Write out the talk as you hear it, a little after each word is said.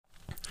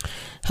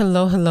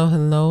Hello, hello,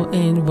 hello,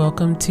 and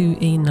welcome to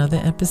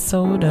another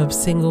episode of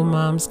Single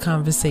Moms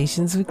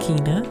Conversations with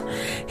Kina.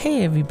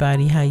 Hey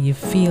everybody, how you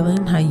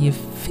feeling? How you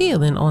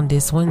feeling on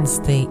this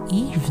Wednesday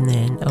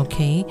evening?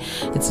 Okay,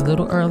 it's a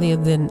little earlier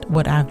than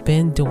what I've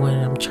been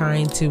doing. I'm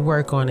trying to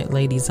work on it,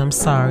 ladies. I'm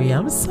sorry.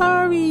 I'm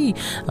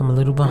a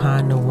little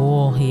behind the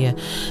wall here.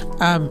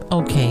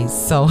 Okay,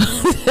 so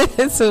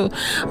so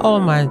all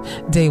my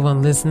day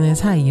one listeners,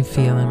 how you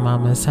feeling,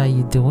 mamas? How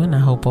you doing? I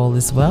hope all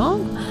is well.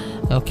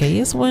 Okay,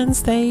 it's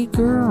Wednesday,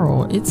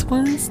 girl. It's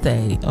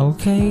Wednesday.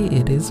 Okay,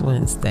 it is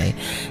Wednesday.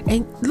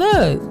 And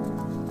look,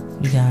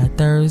 you got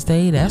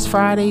Thursday. That's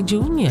Friday,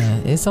 Junior.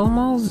 It's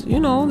almost,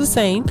 the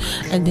same.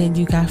 And then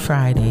you got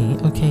Friday.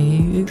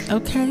 Okay.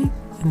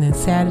 And then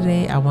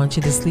Saturday, I want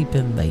you to sleep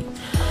in late.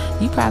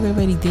 You probably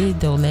already did,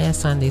 though, last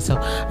Sunday. So,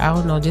 I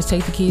don't know. Just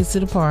take the kids to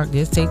the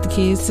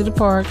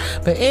park.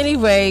 But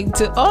anyway,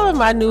 to all of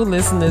my new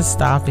listeners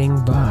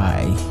stopping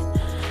by,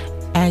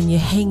 and you're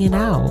hanging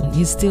out,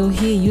 you're still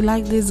here, you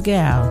like this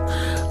gal,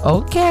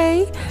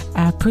 okay,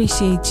 I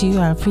appreciate you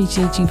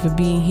for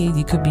being here.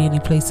 You could be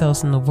any place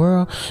else in the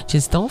world.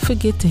 Just don't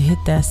forget to hit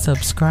that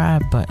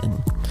subscribe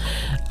button,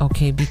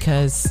 okay,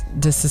 because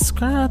the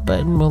subscribe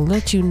button will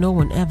let you know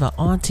whenever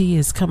Auntie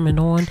is coming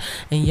on.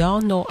 And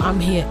y'all know I'm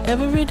here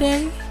every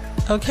day,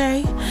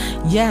 okay?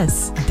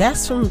 Yes,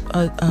 that's from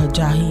a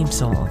Jaheim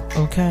song,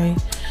 okay?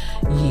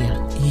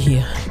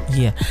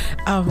 Yeah.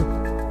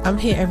 I'm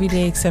here every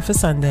day except for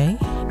Sunday,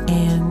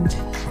 and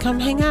come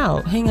hang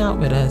out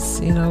with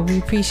us. We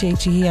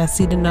appreciate you here. I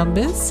see the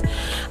numbers,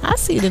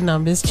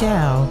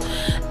 child.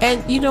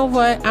 And you know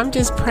what? I'm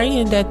just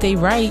praying that they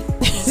right.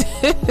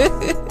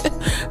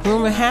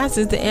 Rumor has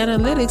it the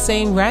analytics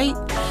ain't right.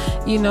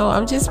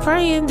 I'm just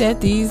praying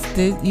that it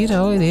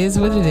is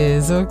what it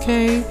is.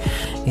 Okay.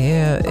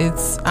 Yeah,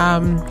 it's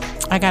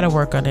I gotta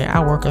work on it.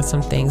 I'll work on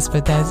some things,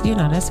 but that's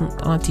some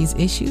Auntie's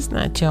issues,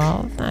 not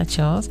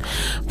y'all's.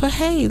 But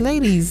hey,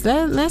 ladies,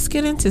 let's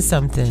get into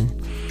something.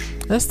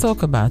 Let's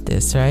talk about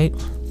this, right?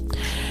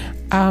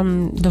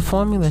 The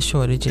formula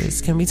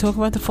shortages. Can we talk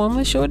about the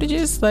formula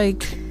shortages?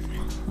 Like,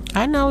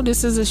 I know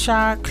this is a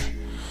shock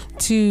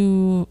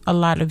to a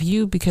lot of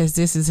you, because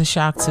this is a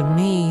shock to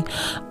me.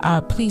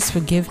 Please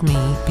forgive me,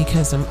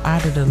 because I'm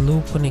out of the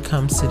loop when it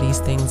comes to these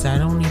things. I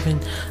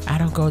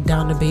don't go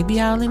down the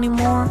baby aisle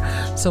anymore,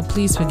 so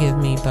please forgive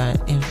me.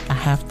 But if I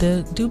have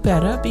to do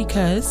better,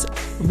 because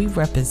we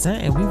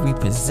represent.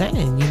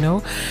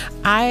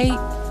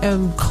 I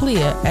am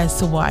clear as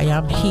to why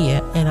I'm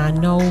here, and I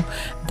know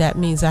that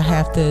means I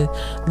have to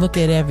look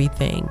at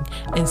everything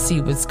and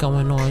see what's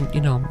going on,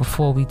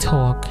 before we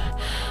talk.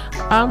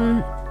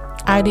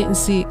 I didn't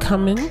see it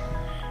coming.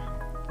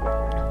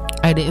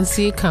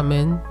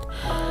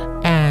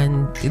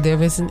 And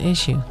there is an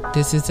issue.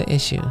 This is an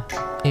issue.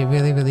 It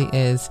really, really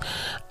is.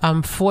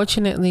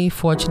 Fortunately,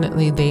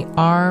 they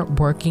are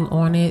working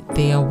on it.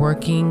 They are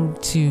working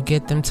to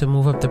get them to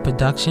move up the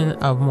production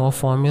of more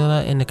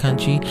formula in the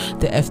country.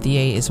 The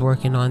FDA is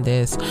working on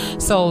this.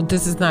 So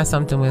this is not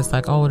something where it's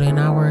like, oh, they're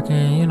not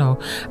working.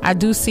 I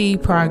do see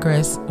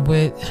progress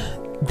with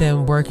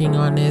them working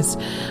on this.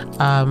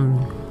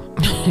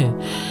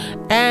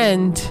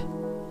 And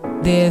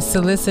they're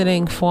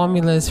soliciting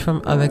formulas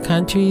from other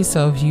countries.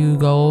 So if you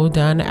go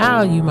down the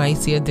aisle, you might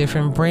see a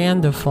different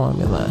brand of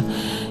formula.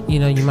 You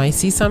might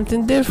see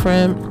something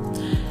different.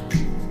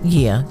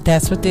 Yeah,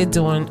 that's what they're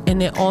doing. And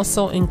they're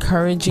also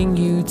encouraging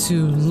you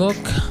to look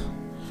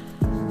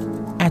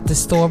at the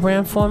store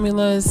brand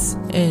formulas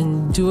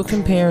and do a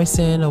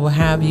comparison or what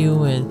have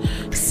you, and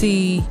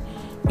see,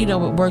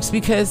 what works.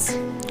 Because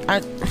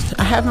I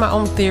have my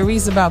own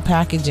theories about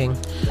packaging,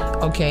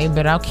 okay,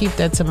 but I'll keep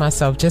that to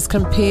myself. Just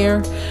compare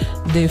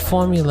the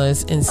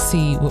formulas and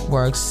see what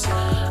works,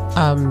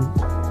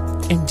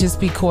 and just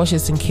be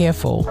cautious and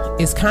careful.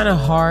 It's kind of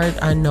hard,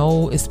 I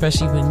know,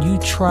 especially when you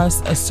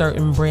trust a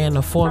certain brand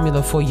of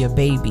formula for your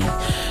baby.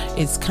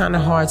 It's kind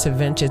of hard to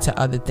venture to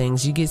other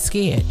things. You get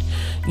scared,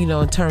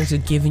 in terms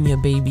of giving your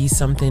baby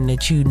something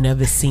that you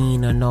never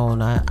seen or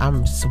known.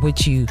 I'm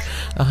with you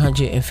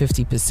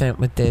 150%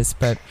 with this,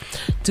 but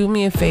do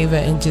me a favor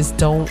and just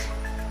don't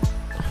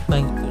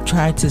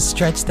try to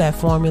stretch that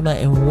formula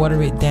and water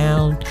it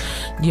down.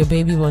 Your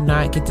baby will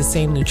not get the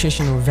same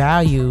nutritional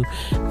value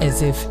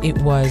as if it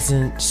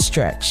wasn't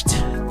stretched.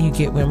 You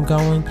get where I'm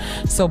going?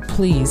 So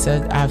please,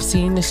 I've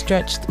seen the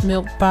stretched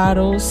milk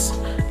bottles.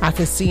 I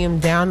could see them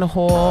down the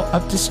hall,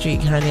 up the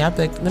street, honey. I'm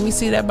like, let me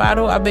see that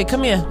bottle. I bet,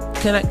 come here.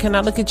 Can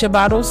I look at your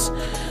bottles,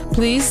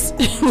 please?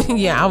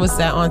 Yeah, I was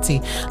that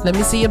auntie. Let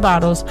me see your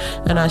bottles.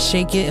 And I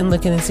shake it and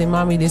look at it and say,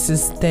 Mommy, this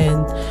is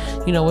thin.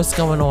 What's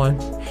going on?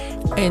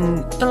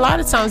 And a lot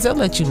of times they'll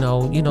let you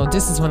know,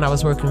 this is when I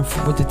was working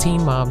with the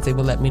teen moms. They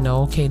would let me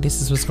know, okay,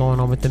 this is what's going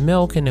on with the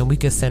milk. And then we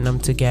could send them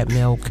to get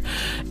milk,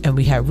 and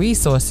we have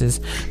resources.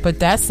 But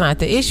that's not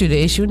the issue.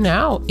 The issue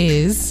now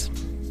is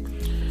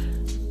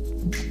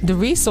the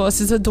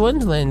resources are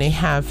dwindling. They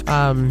have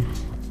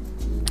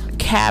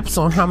caps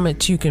on how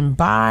much you can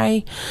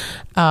buy.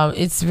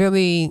 It's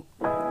really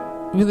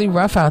really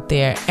rough out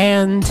there.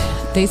 And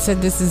they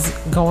said this is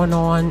going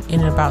on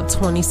in about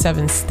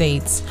 27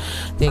 states.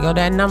 There go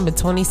that number,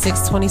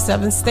 26,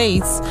 27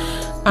 states.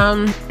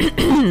 I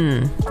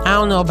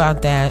don't know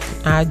about that.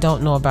 I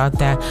don't know about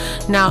that.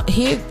 Now,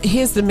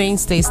 here's the main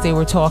states they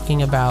were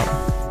talking about: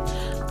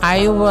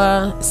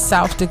 Iowa,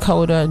 South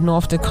Dakota,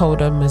 North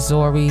Dakota,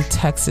 Missouri,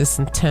 Texas,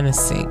 and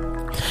Tennessee.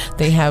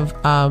 They have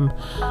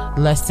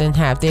less than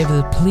half. They've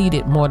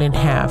depleted more than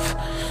half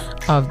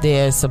of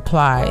their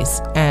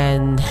supplies,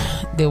 and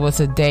there was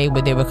a day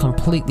where they were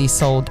completely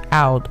sold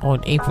out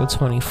on April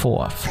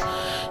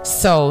 24th.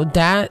 So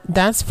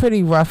that's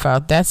pretty rough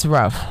out. That's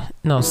rough.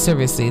 No,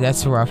 seriously,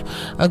 that's rough.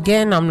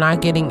 Again, I'm not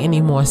getting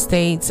any more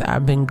states.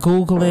 I've been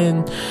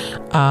Googling.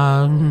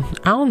 I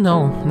don't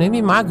know.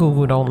 Maybe my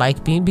Google don't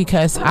like me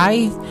because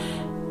I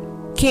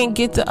can't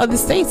get to other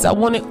states. I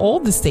wanted all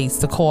the states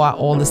to call out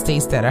all the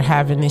states that are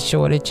having this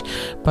shortage,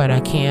 but I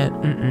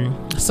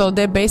can't. So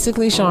they're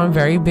basically showing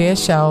very bare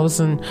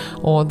shelves and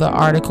all the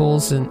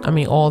articles, and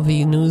all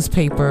the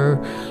newspaper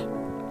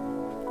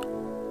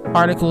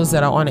articles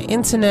that are on the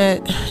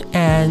internet,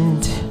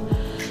 and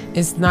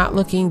it's not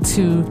looking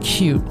too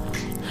cute.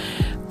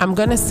 I'm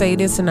gonna say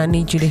this, and I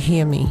need you to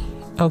hear me,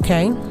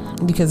 okay?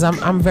 Because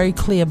I'm very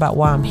clear about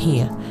why I'm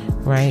here,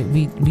 right?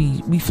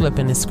 We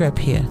flipping the script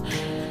here.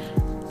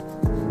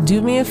 Do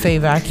me a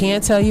favor. I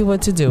can't tell you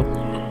what to do,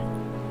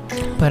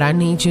 but I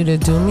need you to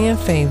do me a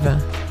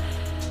favor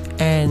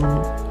and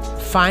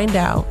find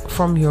out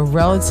from your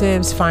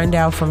relatives, find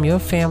out from your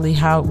family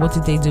what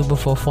did they do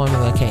before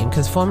formula came,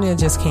 because formula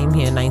just came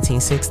here in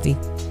 1960.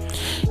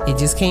 It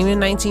just came in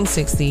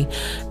 1960,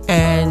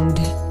 and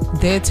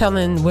they're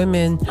telling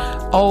women,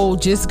 oh,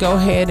 just go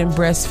ahead and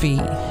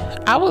breastfeed.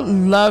 I would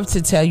love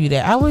to tell you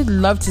that. I would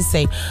love to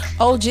say,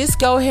 oh, just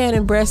go ahead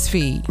and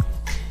breastfeed.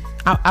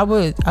 I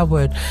would.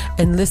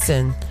 And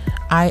listen,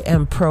 I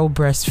am pro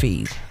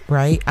breastfeed,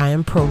 right? I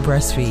am pro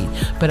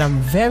breastfeed, but I'm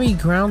very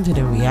grounded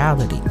in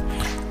reality.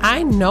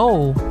 I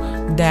know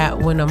that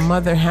when a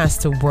mother has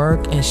to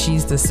work and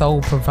she's the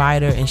sole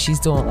provider and she's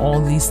doing all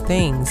these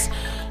things,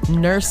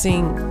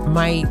 nursing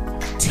might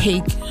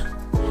take,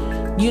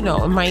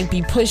 it might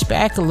be pushed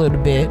back a little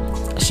bit.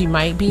 She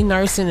might be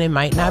nursing, it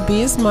might not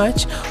be as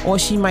much, or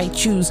she might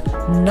choose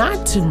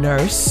not to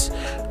nurse.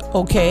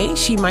 Okay,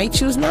 she might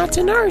choose not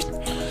to nurse,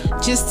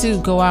 just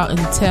to go out and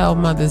tell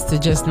mothers to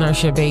just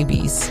nurse your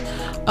babies.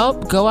 Oh,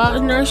 go out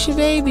and nurse your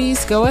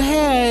babies. Go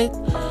ahead.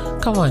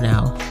 Come on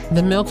now.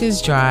 The milk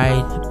is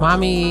dried.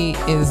 Mommy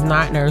is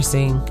not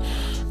nursing,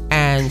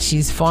 and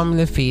she's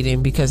formula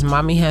feeding because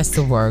mommy has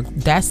to work.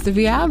 That's the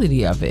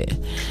reality of it.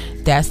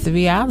 That's the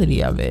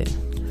reality of it.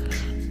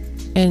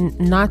 And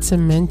not to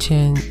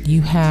mention,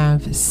 you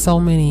have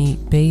so many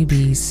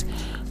babies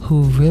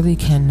who really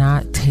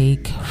cannot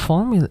take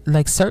formula,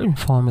 like certain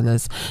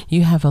formulas.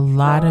 You have a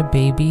lot of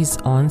babies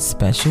on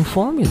special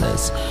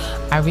formulas.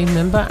 I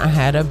remember I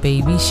had a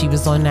baby. She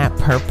was on that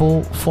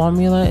purple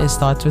formula. It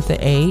starts with the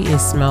A. It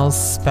smells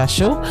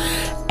special,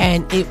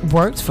 and it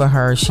worked for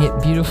her. She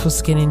had beautiful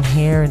skin and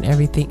hair and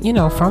everything,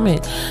 from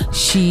it.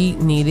 She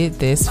needed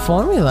this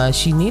formula.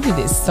 She needed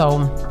it.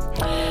 So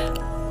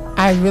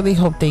I really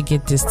hope they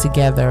get this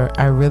together.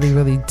 I really,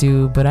 really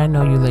do. But I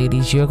know you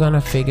ladies, you're going to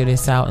figure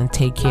this out and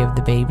take care of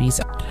the babies.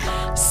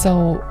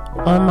 So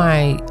on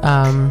my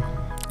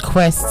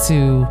quest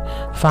to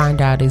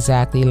find out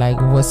exactly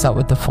what's up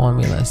with the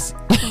formulas,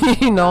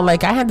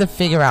 I had to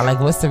figure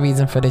out what's the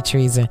reason for the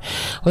treason.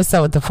 What's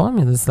up with the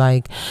formulas?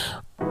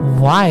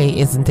 Why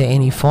isn't there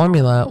any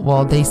formula?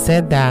 Well, they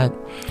said that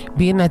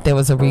being that there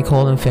was a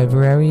recall in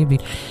February,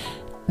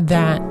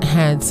 that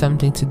had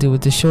something to do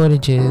with the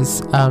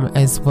shortages,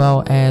 as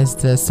well as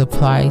the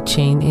supply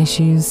chain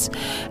issues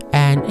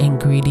and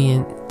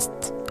ingredient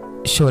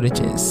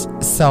shortages.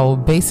 So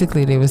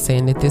basically they were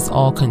saying that this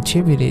all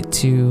contributed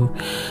to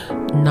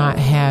not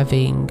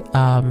having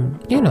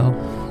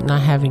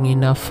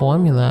enough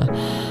formula.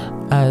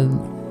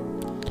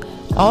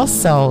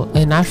 Also,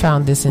 and I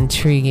found this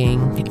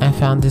intriguing. I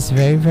found this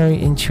very, very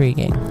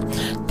intriguing.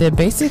 They're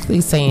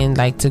basically saying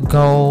to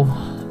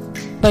go,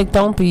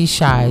 don't be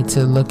shy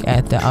to look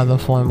at the other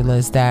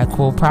formulas that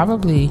will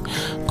probably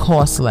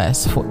cost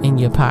less in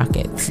your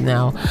pockets.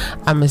 Now,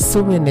 I'm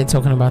assuming they're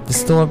talking about the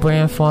store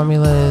brand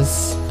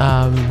formulas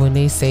when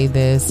they say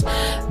this.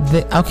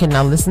 Okay,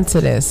 now listen to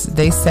this.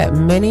 They said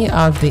many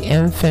of the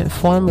infant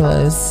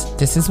formulas,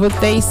 this is what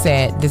they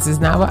said. This is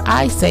not what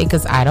I say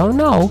because I don't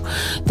know.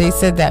 They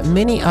said that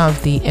many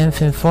of the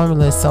infant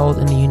formulas sold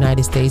in the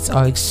United States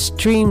are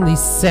extremely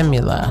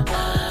similar.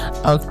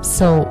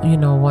 So,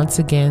 once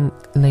again,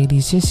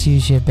 ladies, just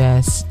use your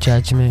best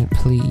judgment,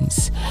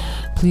 please.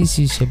 Please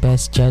use your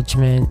best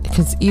judgment,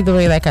 because either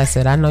way, like I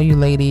said, I know you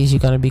ladies,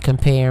 you're going to be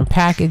comparing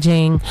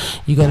packaging,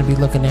 you're going to be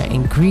looking at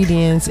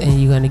ingredients,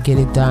 and you're going to get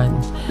it done.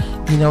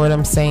 You know what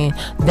I'm saying?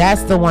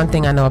 That's the one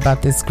thing I know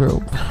about this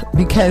group,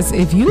 because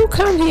if you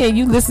come here,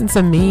 you listen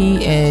to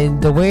me,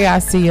 and the way I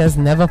see us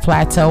never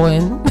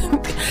plateauing,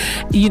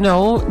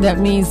 That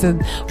means that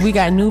we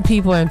got new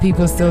people and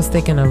people still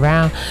sticking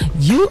around.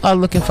 You are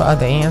looking for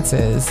other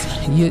answers.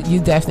 You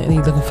definitely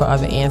looking for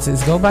other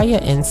answers. Go by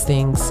your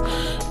instincts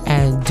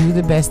and do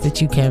the best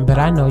that you can. But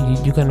I know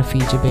you're going to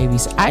feed your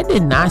babies. I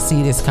did not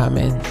see this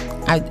coming.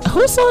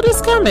 Who saw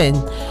this coming?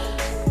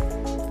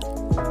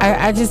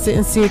 I just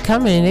didn't see it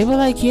coming. They were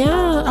like,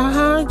 yeah.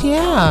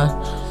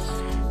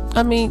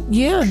 I mean,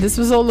 yeah, this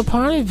was all a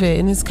part of it,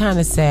 and it's kind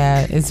of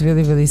sad. It's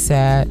really, really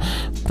sad.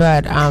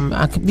 But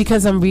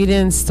because I'm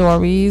reading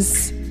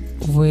stories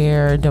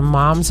where the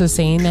moms are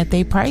saying that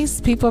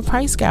people are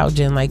price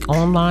gouging, like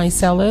online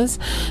sellers,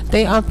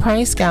 they are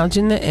price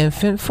gouging the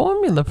infant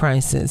formula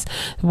prices.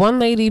 One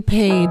lady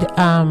paid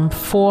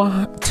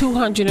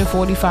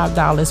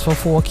 $245 for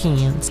 4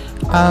 cans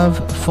of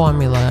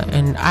formula,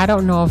 and I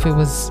don't know if it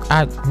was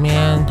I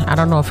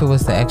don't know if it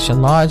was the extra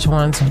large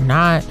ones or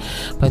not,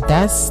 but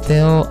that's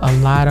still a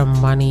lot of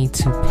money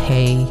to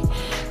pay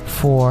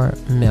for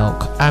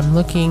milk. I'm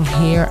looking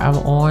here, I'm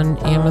on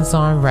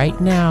Amazon right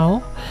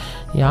now.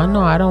 Y'all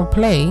know I don't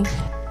play.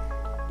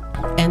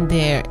 And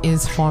there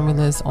is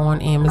formulas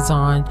on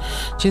Amazon.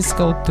 Just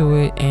go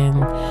through it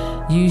and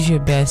use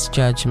your best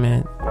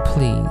judgment,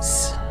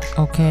 please.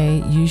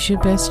 Okay? Use your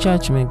best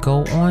judgment.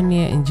 Go on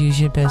there and use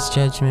your best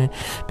judgment.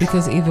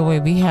 Because either way,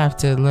 we have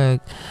to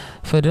look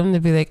for them to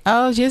be like,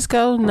 oh, just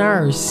go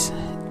nurse.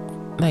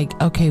 Like,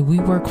 okay, we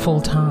work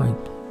full time.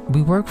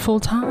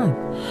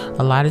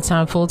 A lot of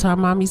time full-time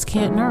mommies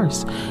can't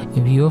nurse.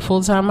 If you're a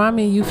full-time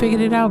mommy and you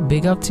figured it out,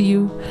 big up to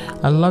you.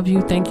 I love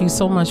you. Thank you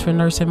so much for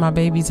nursing my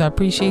babies. I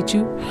appreciate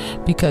you,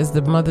 because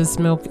the mother's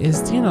milk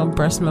is,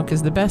 breast milk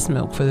is the best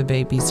milk for the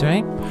babies,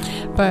 right?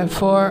 But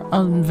for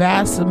a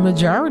vast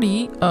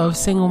majority of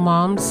single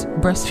moms,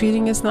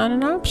 breastfeeding is not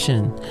an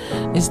option.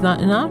 It's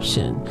not an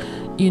option.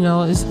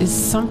 It's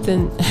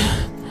something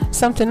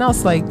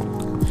else. Like,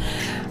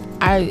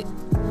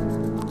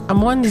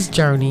 I'm on this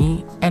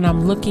journey and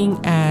I'm looking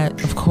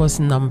at, of course,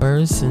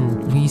 numbers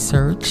and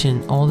research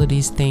and all of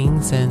these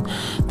things. And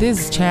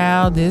this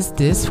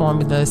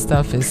formula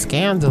stuff is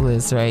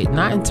scandalous, right?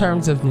 Not in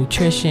terms of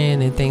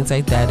nutrition and things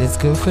like that. It's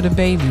good for the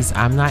babies.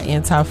 I'm not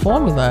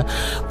anti-formula,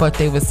 but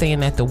they were saying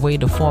that the way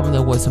the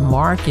formula was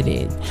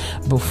marketed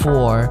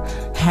before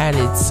had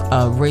its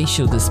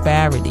racial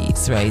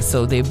disparities, right?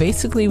 So they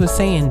basically were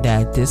saying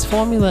that this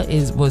formula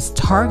was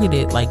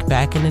targeted like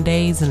back in the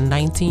days in the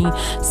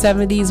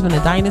 1970s when the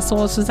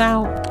dinosaurs was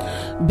out.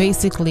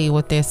 Basically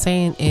what they're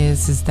saying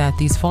is that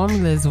these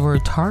formulas were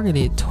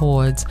targeted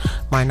towards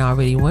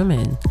minority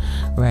women,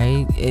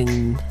 right?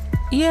 And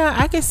yeah,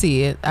 I can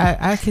see it.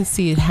 I can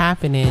see it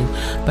happening,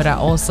 but I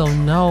also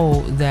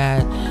know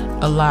that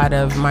a lot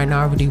of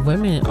minority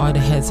women are the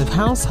heads of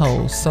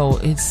households. So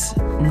it's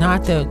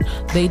not that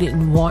they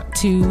didn't want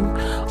to,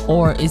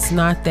 or it's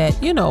not that,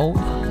 you know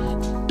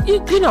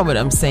what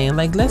I'm saying.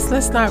 Like,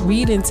 let's not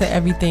read into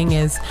everything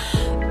as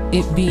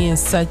it being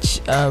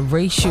such a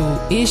racial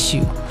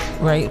issue,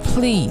 right?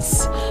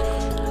 Please.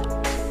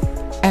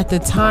 At the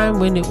time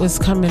when it was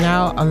coming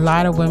out, a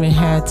lot of women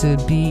had to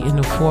be in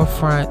the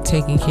forefront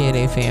taking care of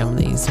their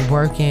families,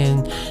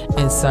 working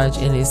and such,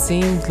 and it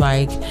seemed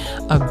like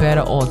a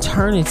better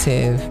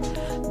alternative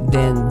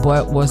than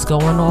what was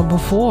going on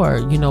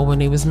before, when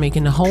they was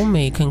making the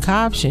homemade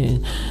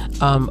concoction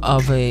I'm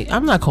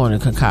not calling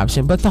it a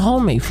concoction, but the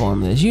homemade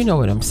formulas, you know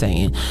what I'm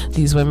saying.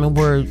 These women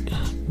were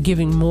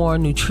giving more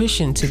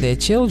nutrition to their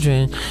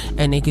children,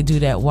 and they could do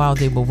that while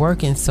they were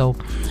working. So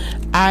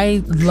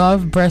I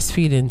love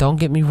breastfeeding, don't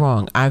get me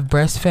wrong. I've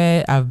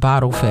breastfed, I've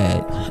bottle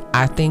fed.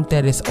 I think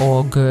that it's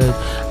all good.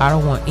 I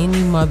don't want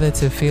any mother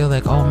to feel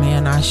like, oh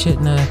man, I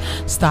shouldn't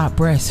have stopped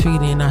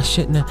breastfeeding, I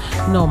shouldn't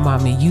have. No,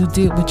 mommy, you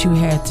did what you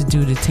had to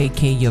do to take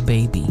care of your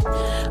baby.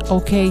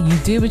 Okay, you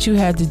did what you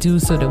had to do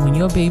so that when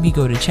your baby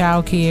go to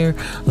child care,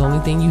 the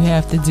only thing you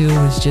have to do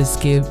is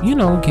just give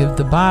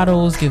the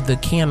bottles, give the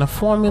can of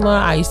formula.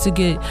 I used to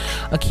get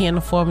a can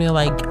of formula,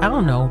 like, I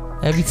don't know,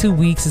 every 2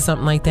 weeks or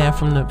something like that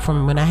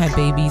from when I had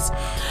babies.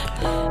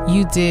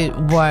 You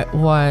did what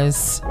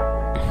was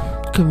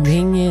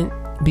convenient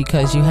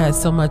because you had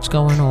so much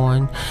going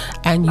on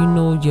and you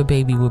knew your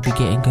baby would be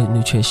getting good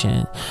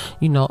nutrition.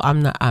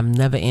 I'm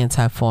never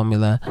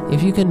anti-formula.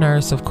 If you can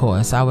nurse, of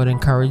course, I would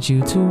encourage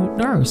you to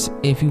nurse.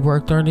 If you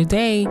work during the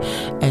day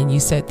and you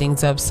set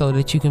things up so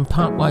that you can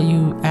pump while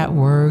you at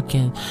work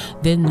and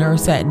then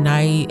nurse at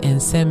night and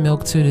send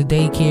milk to the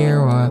daycare,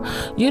 or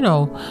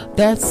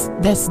that's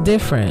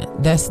different.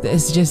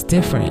 It's just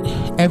different.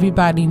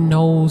 Everybody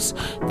knows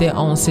their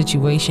own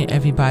situation.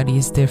 Everybody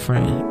is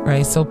different,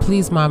 right? So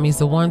please, mommies,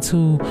 the ones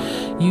who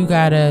you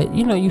gotta,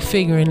 you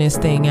figuring this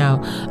thing out,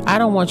 I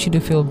don't want you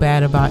to feel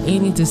bad about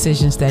any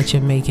decisions that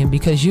you're making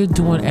because you're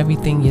doing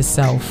everything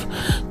yourself.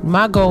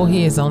 My goal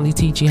here is only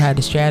teach you how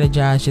to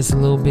strategize just a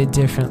little bit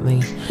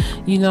differently.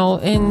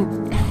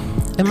 And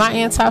am I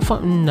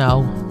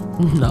anti-formula?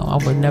 No, I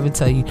would never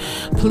tell you.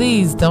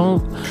 Please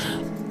don't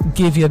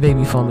give your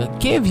baby formula.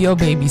 Give your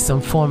baby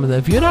some formula.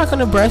 If you're not going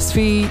to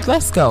breastfeed,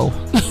 let's go.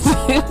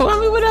 I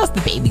mean, what else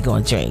the baby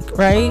gonna drink,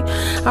 right?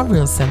 I'm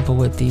real simple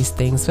with these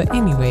things. But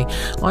anyway,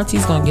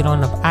 Auntie's gonna get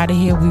on up out of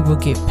here. We will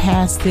get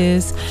past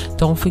this.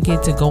 Don't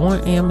forget to go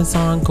on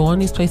Amazon, go on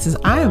these places.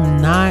 I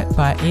am not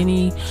by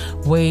any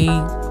way,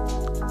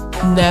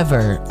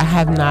 never.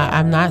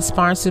 I'm not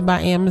sponsored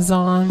by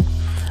Amazon.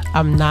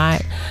 I'm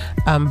not,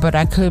 but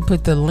I could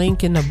put the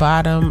link in the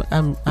bottom.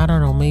 I don't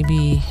know,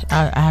 maybe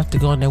I have to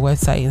go on their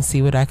website and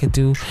see what I could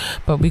do,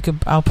 but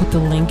I'll put the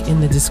link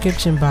in the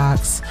description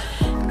box,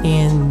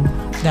 and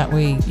that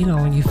way, you know,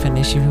 when you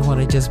finish, if you want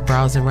to just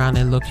browse around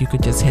and look, you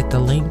could just hit the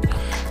link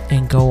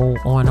and go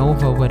on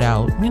over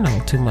without, you know,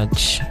 too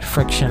much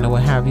friction or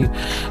what have you.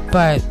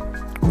 But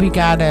we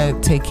gotta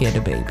take care of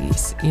the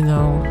babies, you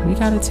know, we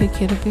gotta take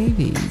care of the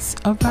babies.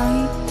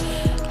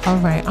 All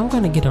right, I'm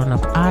gonna get on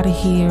up out of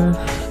here.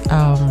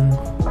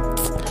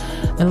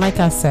 And like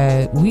I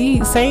said,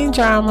 same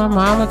drama.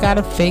 Mama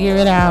gotta figure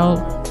it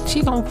out.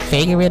 She gonna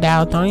figure it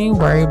out. Don't even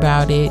worry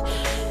about it.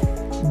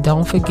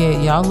 Don't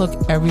forget, y'all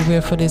look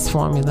everywhere for this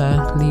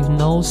formula. Leave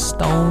no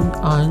stone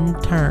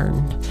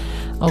unturned.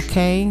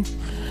 Okay?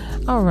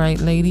 All right,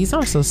 ladies,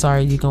 I'm so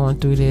sorry you're going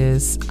through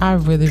this. I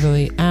really,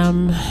 really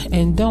am.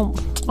 And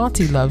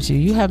Auntie loves you.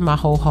 You have my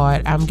whole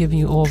heart. I'm giving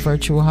you all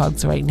virtual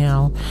hugs right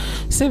now.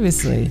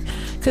 Seriously.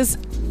 Because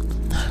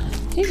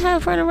you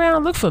have run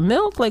around, look for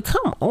milk. Like,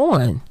 come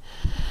on.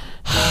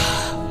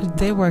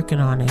 They're working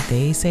on it.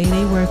 They say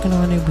they're working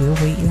on it. We'll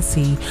wait and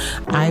see.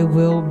 I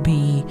will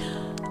be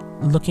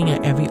looking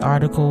at every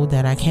article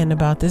that I can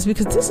about this,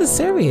 because this is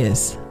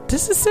serious.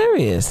 This is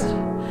serious.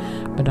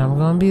 But I'm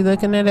going to be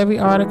looking at every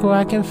article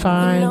I can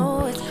find.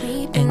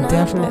 And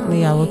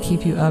definitely I will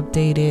keep you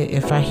updated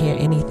if I hear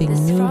anything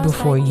new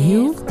before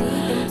you.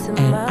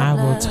 And I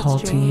will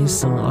talk to you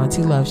soon.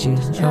 Auntie loves you.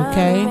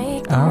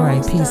 Okay? All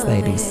right. Peace,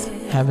 ladies.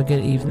 Have a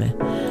good evening.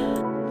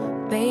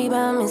 Babe,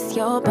 I miss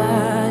your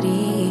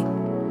body.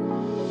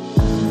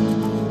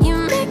 You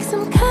make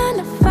some kind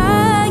of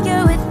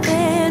fire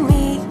within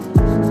me.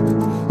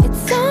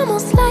 It's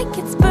almost like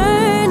it's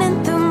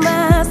burning through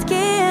my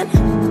skin.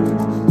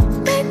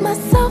 Make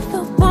myself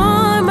feel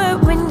warmer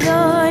when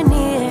you're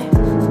near.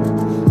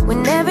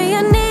 Whenever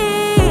you're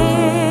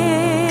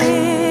near,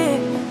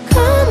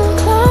 come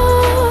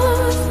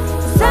close.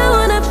 'Cause I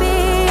wanna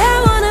be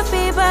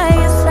by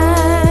your side.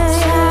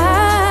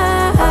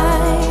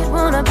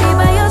 Wanna be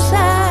by your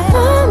side.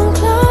 Come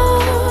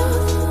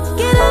close.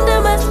 Get under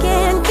my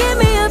skin. Give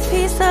me a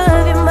piece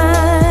of your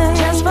mind.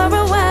 Just for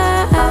a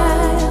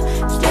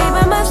while. Stay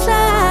by my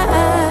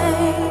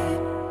side.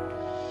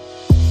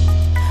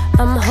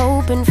 I'm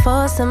hoping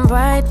for some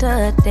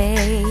brighter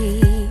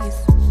days.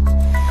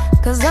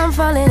 'Cause I'm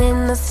falling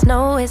in the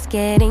snow, it's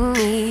getting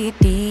me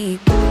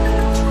deep.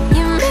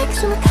 You make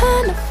some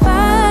kind of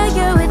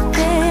fire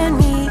within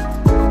me.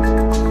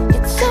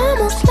 It's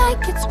almost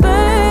like it's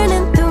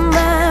burning through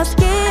my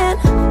skin.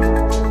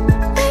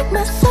 Make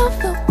myself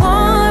feel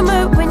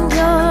warmer when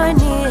you're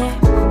near.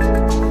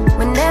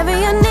 Whenever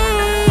you're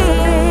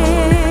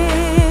near,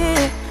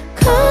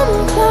 come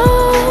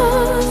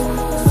close.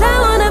 'Cause I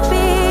wanna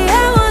be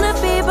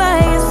by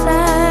your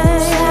side.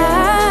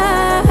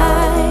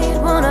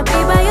 Wanna be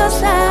by your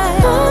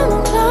side. Come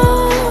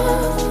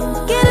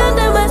close. Get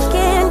under my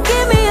skin.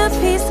 Give me a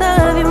piece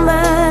of your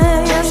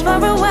mind. Just for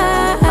a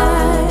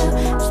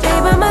while. Stay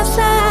by my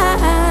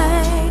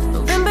side.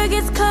 November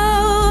gets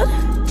cold.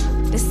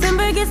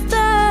 December gets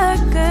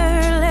darker.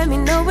 Let me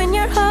know when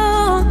you're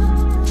home.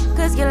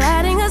 'Cause you're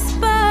lighting a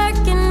spark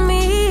in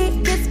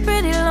me. It's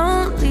pretty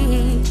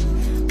lonely.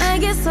 I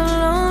get so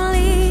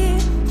lonely.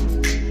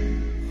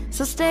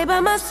 So stay by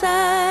my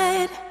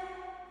side.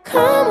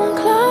 Come on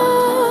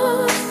close.